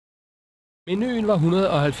Menuen var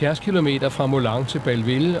 170 km fra Moulin til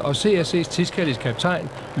Belleville, og CSC's tidskaldets kaptajn,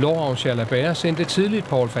 Laurent Jalabert, sendte tidligt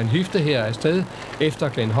Paul van Hyfte her afsted, efter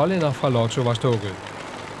Glenn Hollænder fra Lotto var stukket.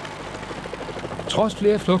 Trods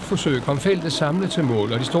flere flugtforsøg kom feltet samlet til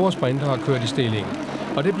mål, og de store sprintere kørte i stilling.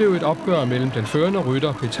 Og det blev et opgør mellem den førende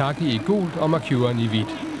rytter Petaki i gult og McEwan i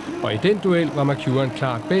hvidt. Og i den duel var McEwan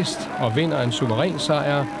klart bedst og vinder en suveræn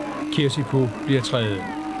sejr. Kirsipu bliver tredje.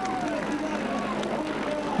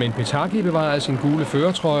 Men Petaki bevarede sin gule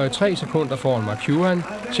førertrøje 3 sekunder foran McEwan.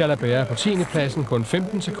 Jalabert på 10. pladsen kun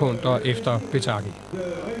 15 sekunder efter Petaki.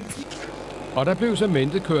 Og der blev som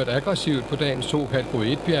ventet kørt aggressivt på dagens 2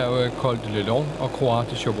 kategori 1-bjerge, Col de Lelon og Croix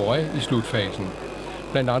de Chauboret i slutfasen.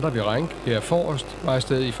 Blandt andre Virenque, her forrest, var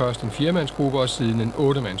afsted i først en 4-mandsgruppe og siden en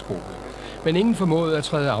 8-mandsgruppe. Men ingen formåede at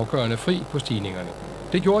træde afgørende fri på stigningerne.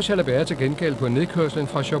 Det gjorde Jalabert til gengæld på nedkørslen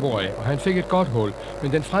fra Chauboret, og han fik et godt hul.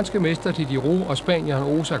 Men den franske mester Diderot og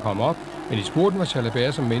spanieren Osa kom op, men i spurten var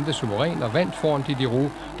Jalabert som mente suveræn og vandt foran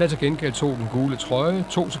Diderot, der til gengæld tog den gule trøje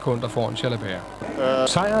 2 sekunder foran Jalabert.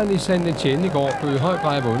 Sejren i Saint-Étienne i går blev i høj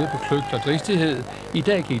grad vundet på kløgt og dristighed. I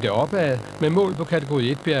dag gik det opad med mål på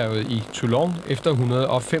kategori 1-bjerget i Toulon efter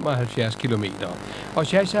 175 km. Og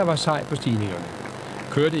Chacha var sej på stigningerne.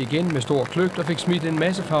 Kørte igen med stor kløgt og fik smidt en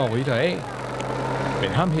masse favoritter af. Men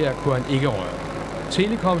ham her kunne han ikke røre.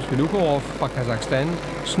 Telekoms Vinokourov fra Kazakhstan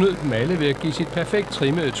snød dem alle ved at give sit perfekt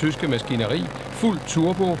trimmede tyske maskineri fuld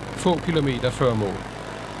turbo få kilometer før mål.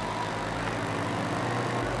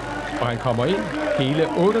 Og han kommer ind hele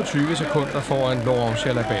 28 sekunder foran Laurent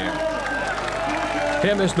Jalabert.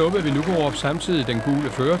 Hermed snuppede Vinokourov samtidig den gule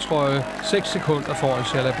førertrøje 6 sekunder foran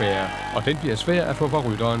Jalabert, og den bliver svær at få fra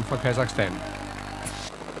rytteren fra Kazakhstan.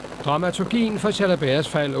 Dramaturgien for Jalaberts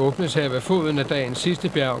fald åbnes her ved foden af dagens sidste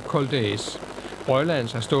bjerg, Col d'Aix.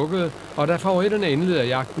 Røglands er stukket, og da favoritterne indleder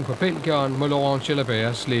jagten på belgieren, må Laurent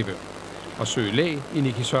Jalabert slippe og søge læ i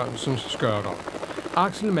Nicky Sørensens skørter.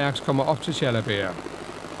 Axel Merckx kommer op til Jalabert.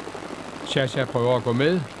 Chacha prøver at gå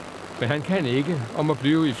med, men han kan ikke og må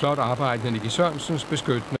blive i flot arbejde med Nicky Sørensens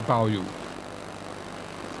beskyttende baghjul.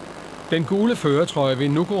 Den gule førertrøje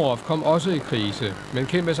Vinokourov kom også i krise, men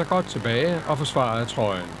kæmpede sig godt tilbage og forsvarede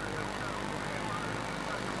trøjen.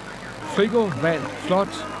 Frigo vandt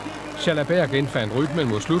flot. Jalabert genfandt rytmen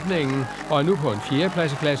mod slutningen og er nu på en 4.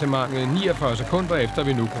 plads i klassementet 49 sekunder efter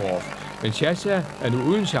Vinokourov. Men Chacha er nu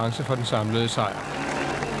uden chance for den samlede sejr.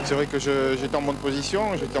 C'est vrai que j'étais en bonne position,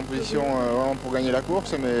 vraiment pour gagner la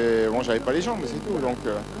course, mais bon, j'avais pas les jambes, c'est tout. Donc,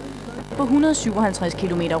 På 157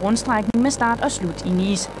 km rundstrækning med start og slut i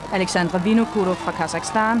Nice. Alexander Vinokourov fra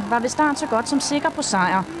Kazakhstan var ved start så godt som sikker på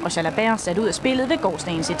sejr, og Jalabert satte ud af spillet ved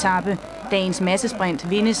gårsdagens etape. Dagens massesprint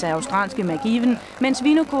vindes af australske McEwan, mens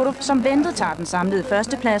Vinokourov som ventet tager den samlede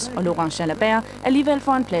førsteplads, og Laurent Jalabert alligevel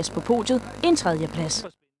får en plads på podiet, en 3. plads.